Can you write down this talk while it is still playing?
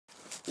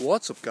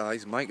What's up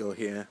guys, Michael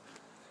here,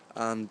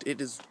 and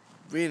it is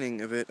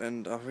raining a bit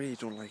and I really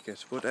don't like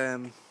it, but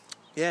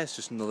yeah, it's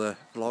just another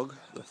vlog,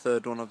 the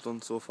third one I've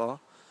done so far,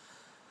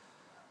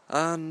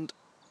 and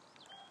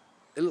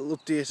a little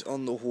update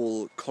on the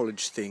whole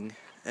college thing.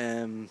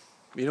 You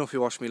know, if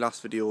you watched my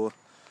last video,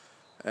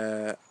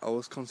 I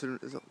was considering,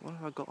 what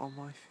have I got on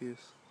my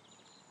face?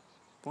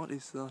 What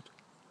is that?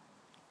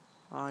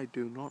 I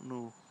do not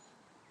know.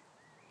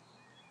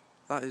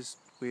 That is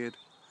weird.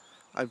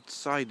 I've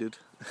decided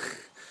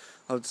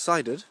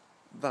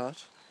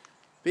that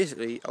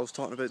basically I was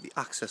talking about the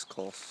access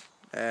course,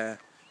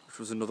 which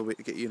was another way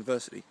to get to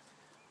university.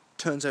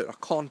 Turns out I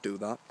can't do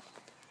that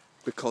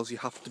because you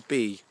have to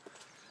be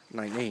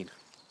 19.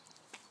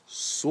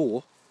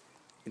 So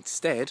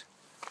instead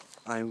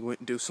I'm going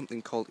to do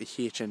something called a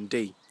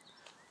HND.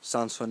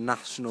 Stands for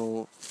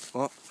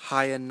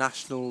Higher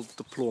National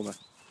Diploma.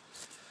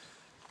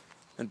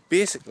 And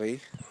basically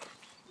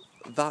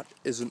that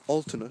is an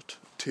alternate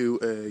to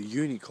a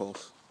uni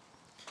course.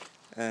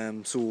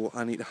 So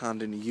I need to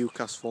hand in a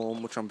UCAS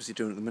form, which I'm busy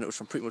doing at the minute, which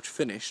I'm pretty much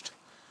finished.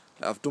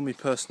 I've done my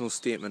personal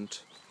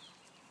statement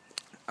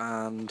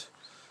and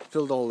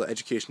filled all the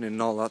education in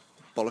and all that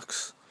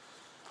bollocks.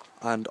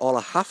 And all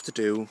I have to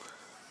do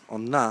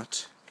on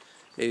that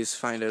is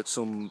find out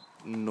some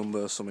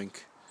number or something,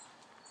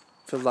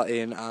 fill that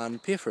in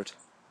and pay for it.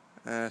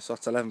 So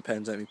that's 11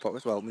 pence out of my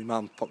pocket, well, my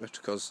mum's pocket,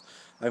 because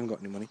I haven't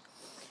got any money.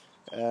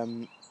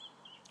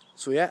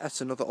 So yeah, that's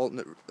another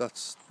alternate.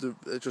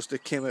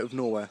 It came out of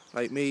nowhere.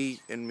 Like, me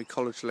and my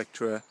college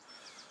lecturer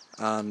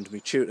and my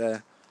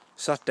tutor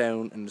sat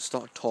down and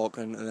started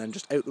talking, and then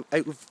just out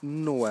of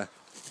nowhere,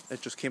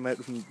 it just came out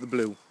of the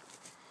blue.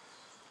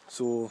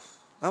 So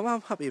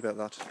I'm happy about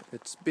that.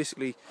 It's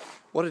basically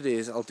what it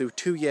is. I'll do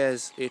 2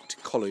 years at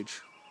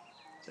college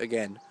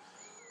again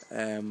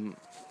to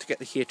get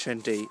the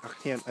HND. I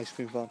can hear an ice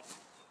cream van.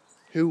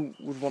 Who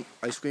would want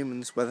ice cream in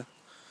this weather?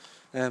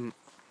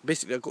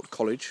 Basically, I go to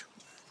college,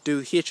 do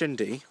the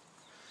HND,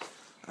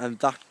 and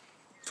that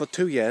for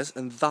 2 years,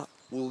 and that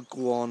will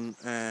go on.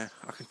 I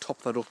can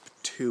top that up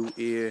to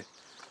a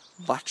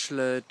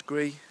bachelor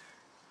degree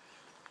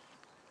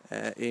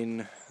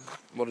in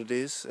what it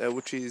is,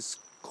 which is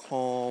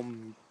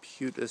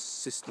computer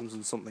systems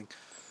and something.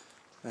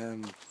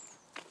 Well,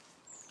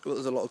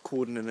 there's a lot of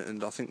coding in it,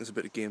 and I think there's a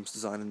bit of games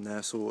design in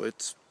there. So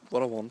it's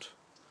what I want.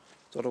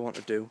 It's what I want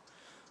to do,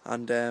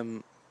 and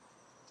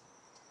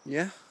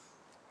yeah.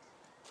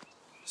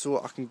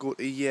 So I can go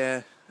to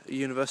a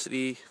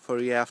university for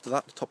a year after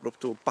that to top it up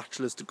to a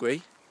bachelor's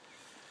degree.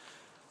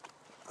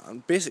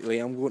 And basically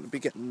I'm going to be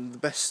getting the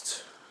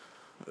best,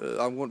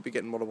 I'm going to be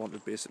getting what I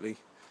wanted basically.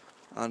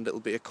 And it'll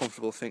be a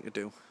comfortable thing to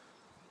do.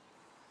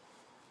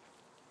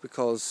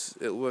 Because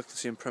it'll work the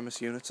same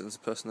premise units, and as a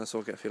person there,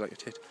 so I'll feel like a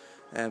tit.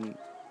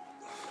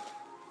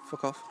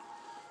 Fuck off.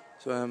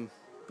 So,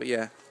 but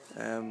yeah.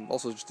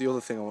 Also, just the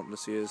other thing I wanted to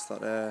say is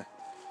that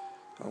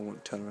I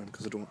won't turn around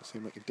because I don't want to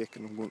seem like a dick,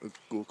 and I'm going to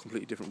go a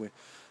completely different way.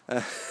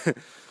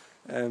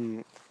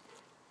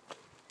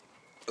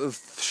 There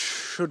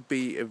should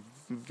be a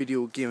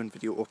gaming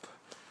video up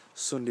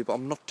Sunday, but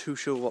I'm not too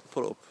sure what to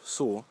put up.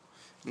 So,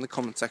 in the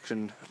comment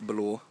section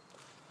below,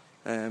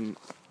 you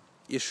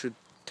should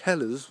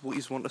tell us what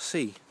you want to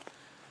see.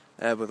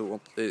 Whether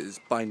it is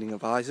Binding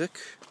of Isaac,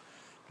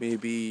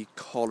 maybe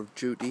Call of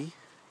Duty.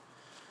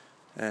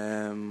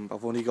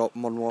 I've only got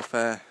Modern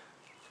Warfare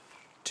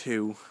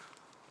 2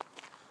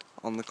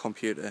 on the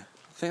computer.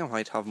 I think I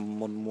might have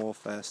Modern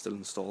Warfare still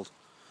installed.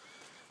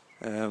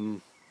 But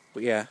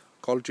yeah,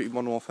 Call of Duty,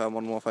 Modern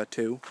Warfare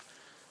 2,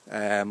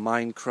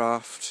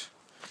 Minecraft,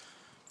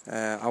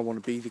 I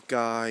Want to Be the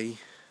Guy,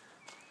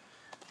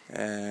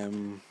 or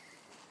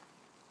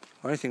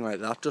anything like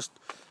that. Just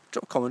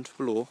drop a comment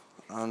below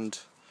and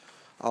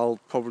I'll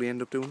probably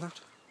end up doing that.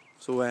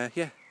 So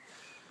yeah,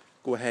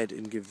 go ahead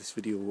and give this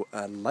video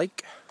a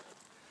like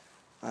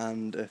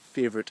and a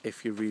favourite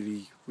if you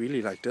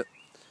really liked it.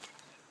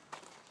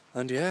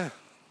 And yeah,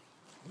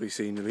 I'll be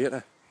seeing you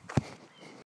later.